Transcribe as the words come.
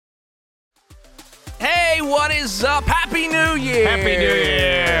Hey, what is up? Happy New Year! Happy New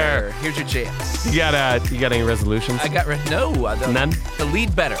Year! Here's your chance. You got any resolutions? I got no. I don't. None? To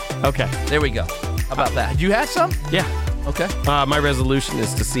lead better. Okay. There we go. How about that? You had some? Yeah. Okay. My resolution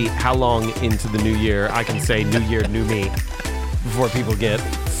is to see how long into the new year I can say New Year, New Me before people get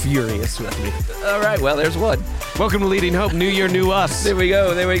furious with me. All right. Well, there's one. Welcome to Leading Hope, New Year, New Us. There we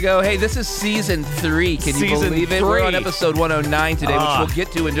go. Hey, this is season 3. Can you believe it? We're on episode 109 today, which we'll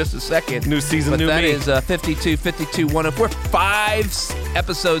get to in just a second. New season, new me. But that is 52, 104. We're 5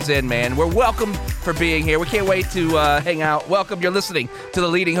 episodes in, man. We're welcome for being here. We can't wait to hang out. Welcome. You're listening to the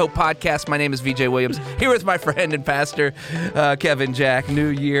Leading Hope podcast. My name is VJ Williams. Here is my friend and pastor, Kevin Jack. New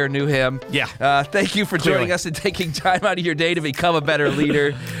year, new him. Yeah. Thank you for joining us and taking time out of your day to become a better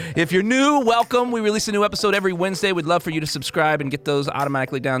leader. If you're new, welcome. We release a new episode every Wednesday. We'd love for you to subscribe and get those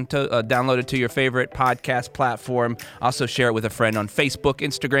automatically downloaded to your favorite podcast platform. Also, share it with a friend on Facebook,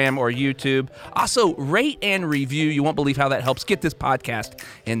 Instagram, or YouTube. Also, rate and review. You won't believe how that helps get this podcast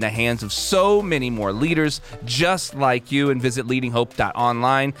in the hands of so many more leaders just like you. And visit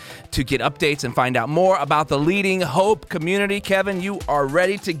leadinghope.online to get updates and find out more about the Leading Hope community. Kevin, you are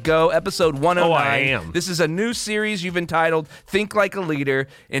ready to go. Episode 109. Oh, I am. This is a new series you've entitled Think Like a Leader,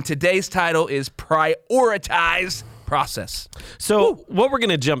 and today's title is Prioritize Process. So what we're going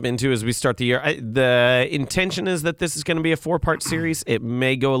to jump into as we start the year, the intention is that this is going to be a 4-part series. It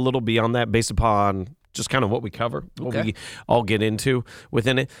may go a little beyond that based upon just kind of what we cover, what we all get into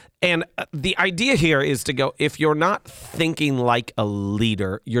within it. And the idea here is to go, if you're not thinking like a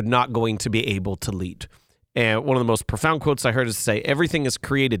leader, you're not going to be able to lead. And one of the most profound quotes I heard is to say, everything is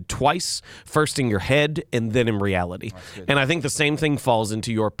created twice, first in your head and then in reality. And I think the same thing falls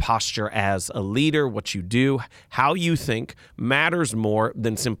into your posture as a leader. What you do, how you think matters more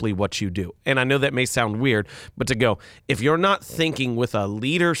than simply what you do. And I know that may sound weird, but to go, if you're not thinking with a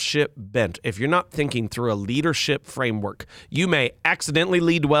leadership bent, if you're not thinking through a leadership framework, you may accidentally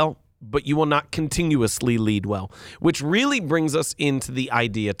lead well, but you will not continuously lead well, which really brings us into the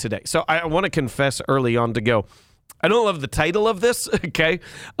idea today. So I want to confess early on to go, I don't love the title of this, okay,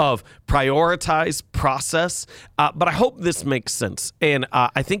 of Prioritize Process, but I hope this makes sense. And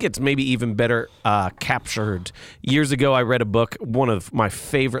I think it's maybe even better captured. Years ago, I read a book, one of my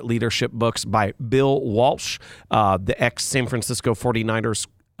favorite leadership books by Bill Walsh, the ex-San Francisco 49ers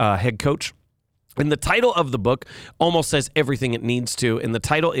head coach. And the title of the book almost says everything it needs to. And the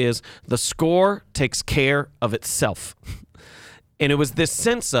title is The Score Takes Care of Itself. And it was this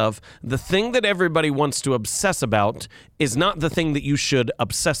sense of the thing that everybody wants to obsess about is not the thing that you should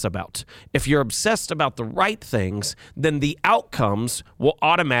obsess about. If you're obsessed about the right things, then the outcomes will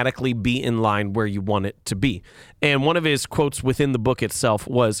automatically be in line where you want it to be. And one of his quotes within the book itself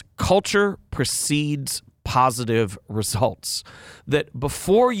was, culture precedes positive results. That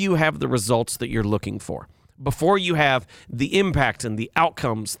before you have the results that you're looking for, before you have the impact and the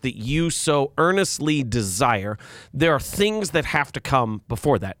outcomes that you so earnestly desire, there are things that have to come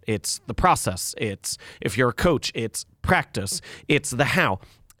before that. It's the process. It's, if you're a coach, it's practice. It's the how.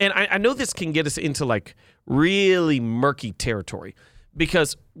 And I know this can get us into like really murky territory,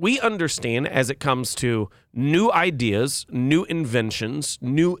 because we understand as it comes to new ideas, new inventions,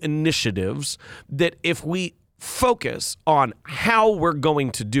 new initiatives, that if we focus on how we're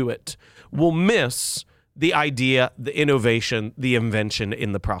going to do it, we'll miss the idea, the innovation, the invention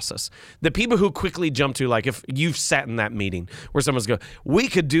in the process. The people who quickly jump to, like if you've sat in that meeting where someone's going, we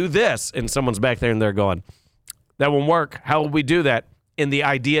could do this, and someone's back there and they're going, that won't work. How will we do that? And the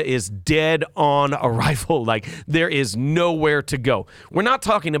idea is dead on arrival. Like there is nowhere to go. We're not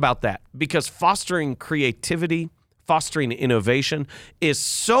talking about that, because fostering creativity, fostering innovation is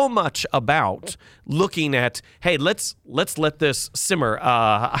so much about looking at, hey, let's let this simmer.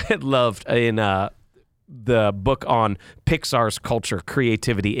 I had loved in the book on Pixar's culture,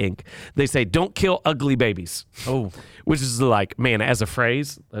 Creativity Inc. They say, don't kill ugly babies. Oh, which is like, man, as a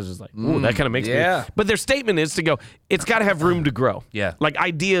phrase, that's just like, ooh, that kind of makes me. But their statement is to go, it's got to have room to grow. Yeah. Like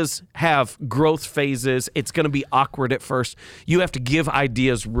ideas have growth phases. It's going to be awkward at first. You have to give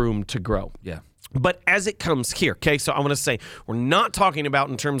ideas room to grow. Yeah. But as it comes here, okay, so I want to say, we're not talking about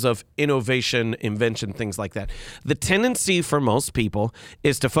in terms of innovation, invention, things like that. The tendency for most people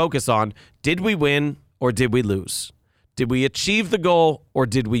is to focus on, did we win or did we lose? Did we achieve the goal or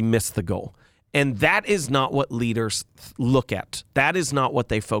did we miss the goal? And that is not what leaders look at. That is not what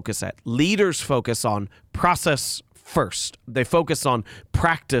they focus at. Leaders focus on process first. They focus on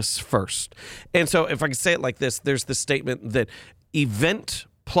practice first. And so if I can say it like this, there's this statement that event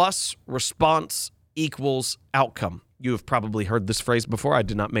plus response equals outcome. You have probably heard this phrase before. I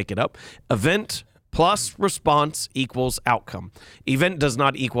did not make it up. Event plus response equals outcome. Event does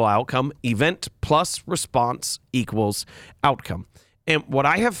not equal outcome. Event plus response equals outcome. And what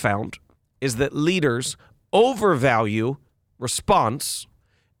I have found is that leaders overvalue response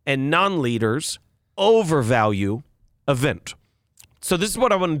and non-leaders overvalue event. So this is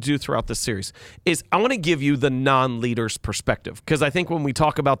what I want to do throughout this series is I want to give you the non-leader's perspective, because I think when we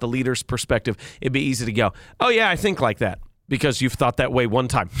talk about the leader's perspective, it'd be easy to go, oh yeah, I think like that, because you've thought that way one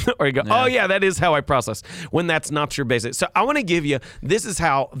time. Or you go, oh yeah, that is how I process, when that's not your basic. So I want to give you, this is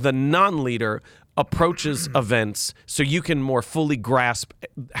how the non-leader approaches events so you can more fully grasp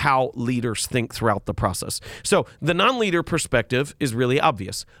how leaders think throughout the process. So the non-leader perspective is really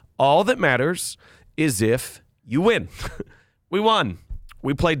obvious. All that matters is if you win. We won.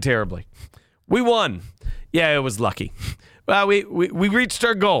 We played terribly. We won. Yeah, it was lucky. Well, we reached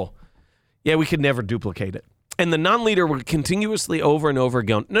our goal. Yeah, we could never duplicate it. And the non-leader will continuously over and over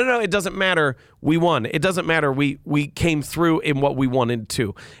again, no, it doesn't matter. We won. It doesn't matter. We came through in what we wanted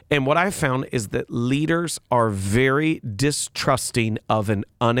to. And what I've found is that leaders are very distrusting of an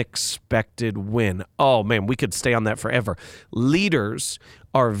unexpected win. Oh, man, we could stay on that forever. Leaders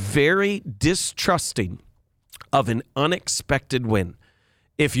are very distrusting of an unexpected win.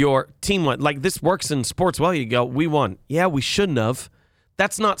 If your team won, like this works in sports well, you go, we won. Yeah, we shouldn't have.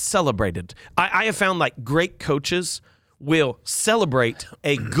 That's not celebrated. I have found like great coaches will celebrate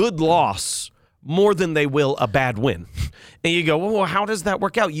a good loss more than they will a bad win. And you go, well, how does that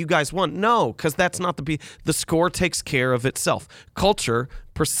work out? You guys won. No, because that's not the score takes care of itself. Culture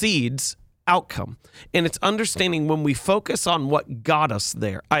precedes outcome. And it's understanding when we focus on what got us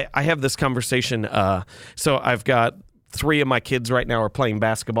there. I have this conversation. So I've got 3 of my kids right now are playing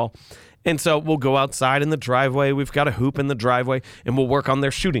basketball. And so we'll go outside in the driveway. We've got a hoop in the driveway, and we'll work on their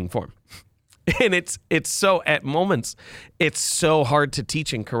shooting form. And it's so, at moments, it's so hard to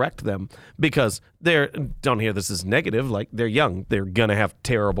teach and correct them because don't hear this as negative, like they're young. They're going to have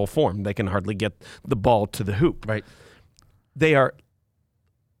terrible form. They can hardly get the ball to the hoop. Right. They are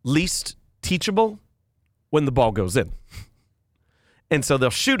least teachable when the ball goes in. And so they'll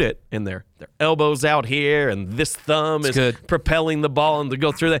shoot it, and their elbows out here, and this thumb is propelling the ball, and they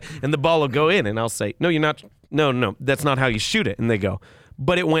go through that, and the ball will go in. And I'll say, no, you're not. No, that's not how you shoot it. And they go,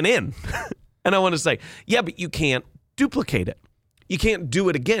 but it went in. And I want to say, yeah, but you can't duplicate it. You can't do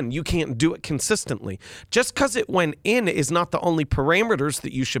it again. You can't do it consistently. Just because it went in is not the only parameters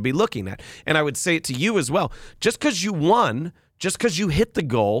that you should be looking at. And I would say it to you as well. Just because you won, just because you hit the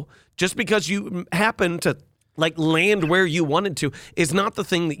goal, just because you happen to land where you wanted to is not the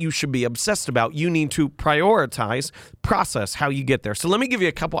thing that you should be obsessed about. You need to prioritize, process how you get there. So let me give you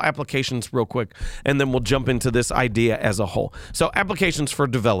a couple applications real quick, and then we'll jump into this idea as a whole. So applications for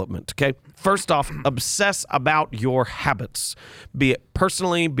development, okay? First off, obsess about your habits, be it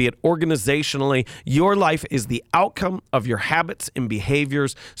personally, be it organizationally. Your life is the outcome of your habits and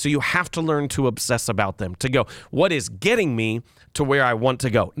behaviors, so you have to learn to obsess about them, to go, what is getting me to where I want to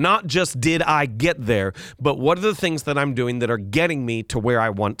go? Not just did I get there, but what are the things that I'm doing that are getting me to where I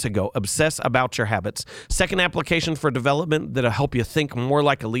want to go? Obsess about your habits. Second application for development that'll help you think more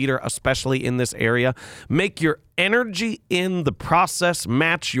like a leader, especially in this area. Make your energy in the process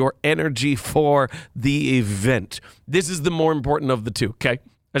match your energy for the event. This is the more important of the two, okay?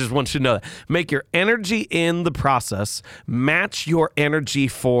 I just want you to know that. Make your energy in the process match your energy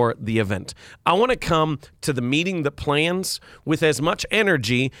for the event. I want to come to the meeting that plans with as much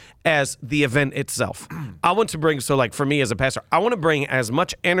energy as the event itself. I want to bring, so like for me as a pastor, I want to bring as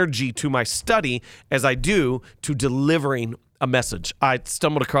much energy to my study as I do to delivering a message. I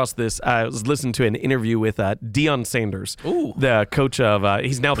stumbled across this. I was listening to an interview with Deion Sanders, the coach of,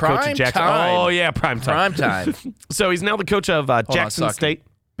 he's now the coach of Jackson. Time. Oh, yeah, prime time. Prime time. So he's now the coach of Jackson State.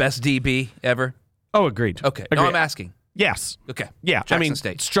 Best DB ever? Oh, agreed. Okay. Agreed. No, I'm asking. Yes. Okay. Yeah. Jackson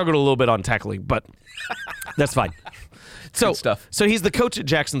State. Struggled a little bit on tackling, but that's fine. Good stuff. So he's the coach at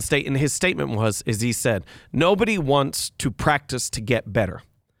Jackson State, and his statement he said, nobody wants to practice to get better.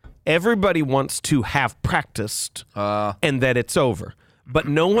 Everybody wants to have practiced and that it's over. But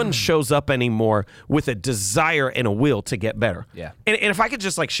no one shows up anymore with a desire and a will to get better. Yeah. And if I could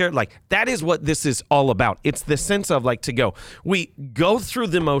just share, that is what this is all about. It's the sense of we go through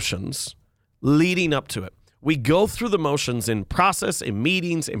the motions leading up to it. We go through the motions in process, in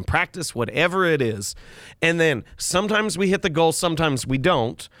meetings, in practice, whatever it is. And then sometimes we hit the goal, sometimes we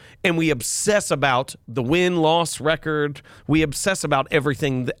don't. And we obsess about the win-loss record. We obsess about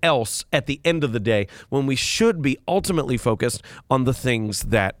everything else at the end of the day when we should be ultimately focused on the things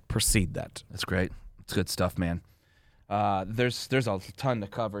that precede that. That's great. It's good stuff, man. There's a ton to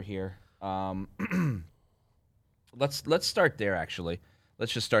cover here. Let's start there, actually.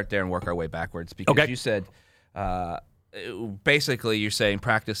 Let's just start there and work our way backwards because Okay. you said basically you're saying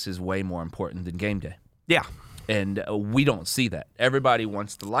practice is way more important than game day. Yeah. And we don't see that. Everybody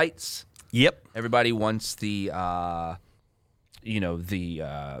wants the lights. Yep. Everybody wants the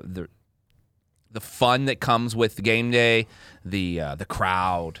fun that comes with the game day, the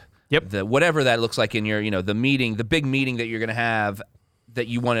crowd, Yep. the whatever that looks like in your the meeting, the big meeting that you're going to have that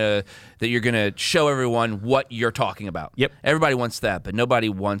you're going to show everyone what you're talking about. Yep. Everybody wants that, but nobody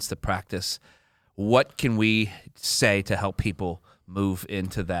wants to practice. What can we say to help people move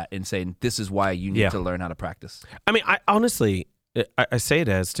into that and saying this is why you need to learn how to practice? I mean, I honestly, I say it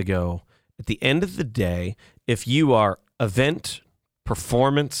as to go, at the end of the day, if you are event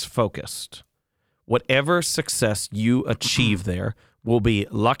performance focused, whatever success you achieve there will be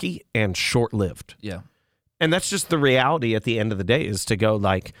lucky and short-lived. Yeah. And that's just the reality at the end of the day, is to go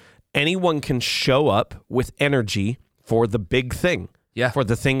like anyone can show up with energy for the big thing. Yeah. For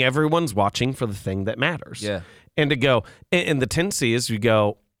the thing everyone's watching, for the thing that matters. Yeah. And to go, and the tendency is you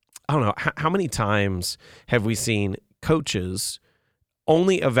go, I don't know, how many times have we seen coaches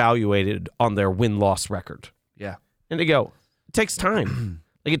only evaluated on their win-loss record? Yeah. And to go, it takes time.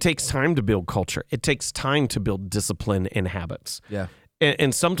 Like it takes time to build culture. It takes time to build discipline and habits. Yeah.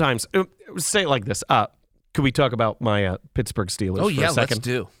 And sometimes, say it like this. Could we talk about my Pittsburgh Steelers for a second? Let's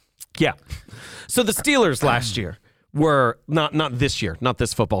do. Yeah. So the Steelers last year were not this year, not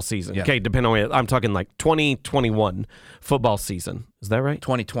this football season. Yeah. Okay, depending on I'm talking like 2021 football season. Is that right?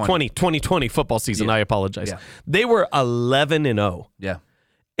 2020. 2020 football season. Yeah. I apologize. Yeah. They were 11-0. Yeah.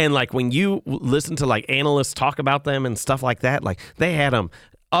 And like when you listen to like analysts talk about them and stuff like that, like they had them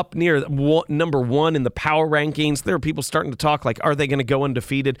up near number one in the power rankings. There are people starting to talk like, are they going to go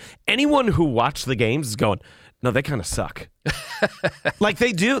undefeated? Anyone who watched the games is going, no, they kind of suck. Like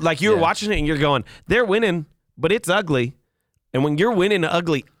they do. Like you're watching it and you're going, they're winning, but it's ugly. And when you're winning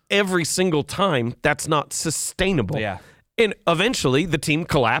ugly every single time, that's not sustainable. Yeah. And eventually the team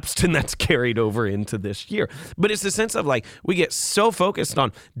collapsed, and that's carried over into this year. But it's the sense of like, we get so focused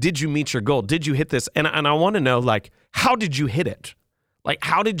on, did you meet your goal? Did you hit this? And I want to know, like, how did you hit it? Like,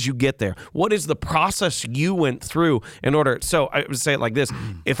 how did you get there? What is the process you went through in order? So I would say it like this.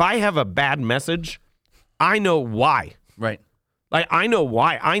 If I have a bad message, I know why. Right. Like, I know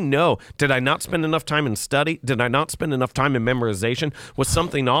why. I know, did I not spend enough time in study? Did I not spend enough time in memorization? Was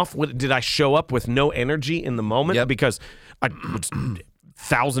something off? Did I show up with no energy in the moment? Yep. Because I was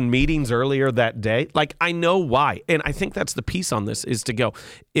 1,000 meetings earlier that day. Like, I know why. And I think that's the piece on this, is to go,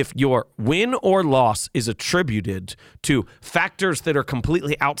 if your win or loss is attributed to factors that are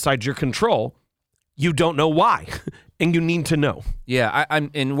completely outside your control, you don't know why. And you need to know. Yeah,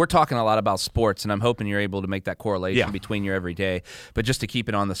 and we're talking a lot about sports, and I'm hoping you're able to make that correlation between your everyday. But just to keep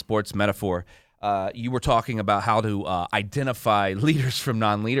it on the sports metaphor, you were talking about how to identify leaders from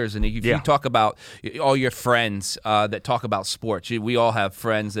non-leaders, and if you talk about all your friends that talk about sports, we all have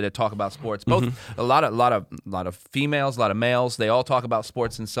friends that talk about sports. Both a lot of females, a lot of males. They all talk about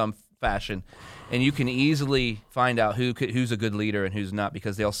sports in some fashion, and you can easily find out who's a good leader and who's not,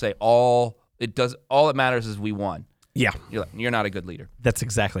 because they'll say all that matters is we won. Yeah. You're not a good leader. That's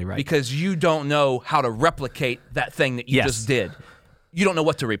exactly right. Because you don't know how to replicate that thing that you just did. You don't know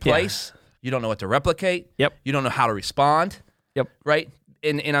what to replace. You don't know what to replicate. Yep. You don't know how to respond. Yep. Right?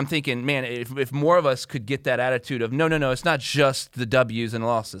 And I'm thinking, man, if more of us could get that attitude of, no, it's not just the W's and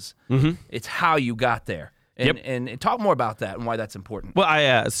losses. Mm-hmm. It's how you got there. And talk more about that and why that's important.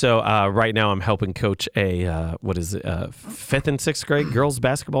 Well, so right now I'm helping coach a 5th and 6th grade girls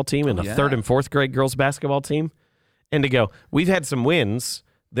basketball team and a 3rd and 4th grade girls basketball team. And to go, we've had some wins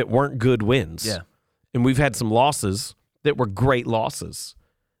that weren't good wins. Yeah. And we've had some losses that were great losses.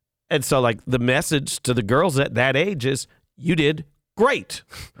 And so, like, the message to the girls at that age is, you did great.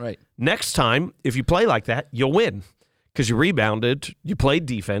 Right. Next time, if you play like that, you'll win. Because you rebounded, you played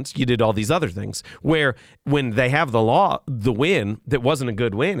defense, you did all these other things. Where when they have the win that wasn't a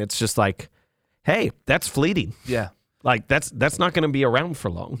good win, it's just like, hey, that's fleeting. Yeah. Like, that's not going to be around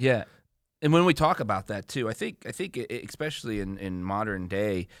for long. Yeah. And when we talk about that too, I think especially in modern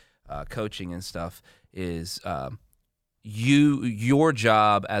day coaching and stuff, is your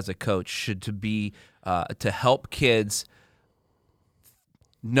job as a coach should to be to help kids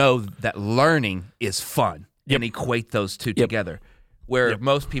know that learning is fun and equate those two together. Where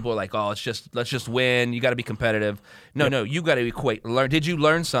most people are like, oh, let's just win. You got to be competitive. No, you got to equate. Learn. Did you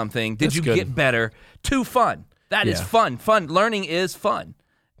learn something? Did you get better? To fun. That is fun. Learning is fun.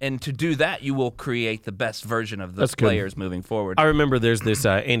 And to do that, you will create the best version of those players moving forward. I remember there's this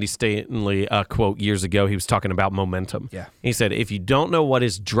Andy Stanley quote years ago. He was talking about momentum. Yeah. He said, if you don't know what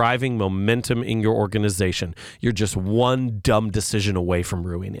is driving momentum in your organization, you're just one dumb decision away from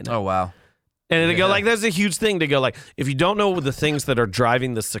ruining it. Oh, wow. And to go like, that's a huge thing to go like, if you don't know the things that are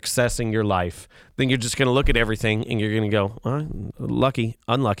driving the success in your life, then you're just going to look at everything and you're going to go, lucky,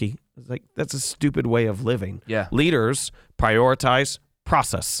 unlucky. It's like, that's a stupid way of living. Yeah. Leaders prioritize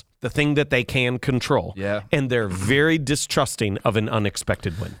process, the thing that they can control. Yeah. And they're very distrusting of an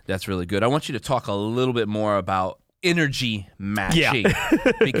unexpected win. That's really good. I want you to talk a little bit more about energy matching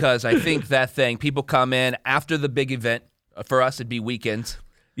because I think that thing, people come in after the big event. For us, it'd be weekends.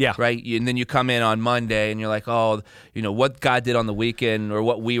 Yeah. Right? And then you come in on Monday and you're like, oh, what God did on the weekend or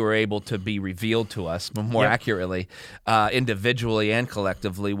what we were able to be revealed to us more accurately, individually and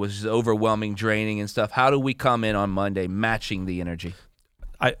collectively, was overwhelming, draining and stuff. How do we come in on Monday matching the energy?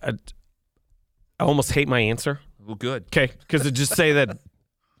 I almost hate my answer. Well, good. Okay, because to just say that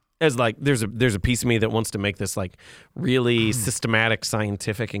as like there's a piece of me that wants to make this like really systematic,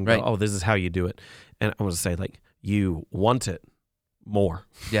 scientific, and go, oh, this is how you do it. And I want to say like you want it more.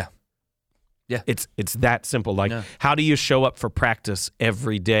 Yeah. Yeah. It's that simple. Like how do you show up for practice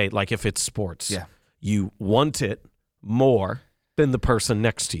every day? Like if it's sports, you want it more than the person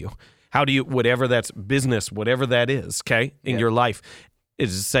next to you. How do you, whatever that's business, whatever that is, okay, in your life,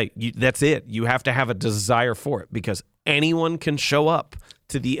 is to say that's it. You have to have a desire for it because anyone can show up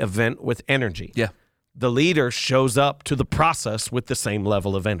to the event with energy. Yeah. The leader shows up to the process with the same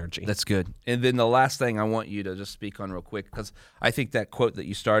level of energy. That's good. And then the last thing I want you to just speak on real quick, because I think that quote that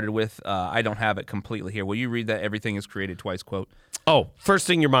you started with, I don't have it completely here. Will you read that everything is created twice quote? Oh, first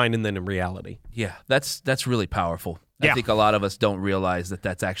in your mind and then in reality. Yeah, that's really powerful. I think a lot of us don't realize that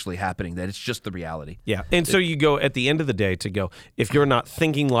that's actually happening, that it's just the reality. Yeah. And so you go at the end of the day to go, if you're not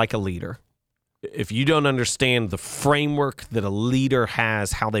thinking like a leader, if you don't understand the framework that a leader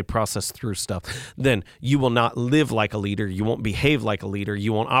has, how they process through stuff, then you will not live like a leader. You won't behave like a leader.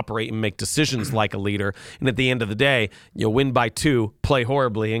 You won't operate and make decisions like a leader. And at the end of the day, you'll win by 2, play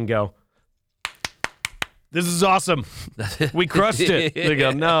horribly, and go, this is awesome. We crushed it. They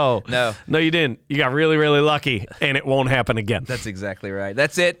go, no, you didn't. You got really, really lucky, and it won't happen again. That's exactly right.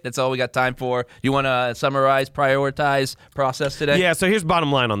 That's it. That's all we got time for. You want to summarize, prioritize, process today? Yeah, so here's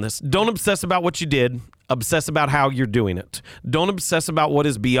bottom line on this. Don't obsess about what you did. Obsess about how you're doing it. Don't obsess about what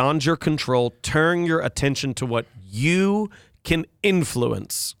is beyond your control. Turn your attention to what you can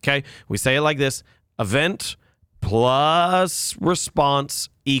influence, okay? We say it like this: event plus response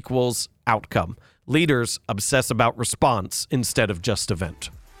equals outcome. Leaders obsess about response instead of just event.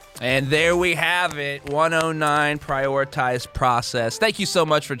 And there we have it, 109, prioritize process. Thank you so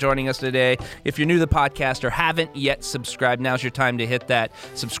much for joining us today. If you're new to the podcast or haven't yet subscribed, now's your time to hit that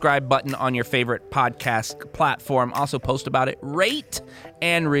subscribe button on your favorite podcast platform. Also post about it, rate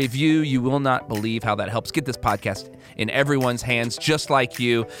and review. You will not believe how that helps get this podcast in everyone's hands, just like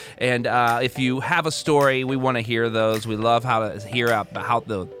you. And if you have a story, we want to hear those. We love to hear about how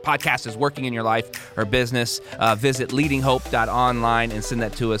the podcast is working in your life or business. Visit leadinghope.online and send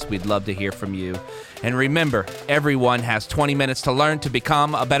that to us. We'd love to hear from you. And remember, everyone has 20 minutes to learn to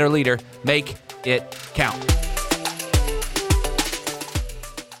become a better leader. Make it count.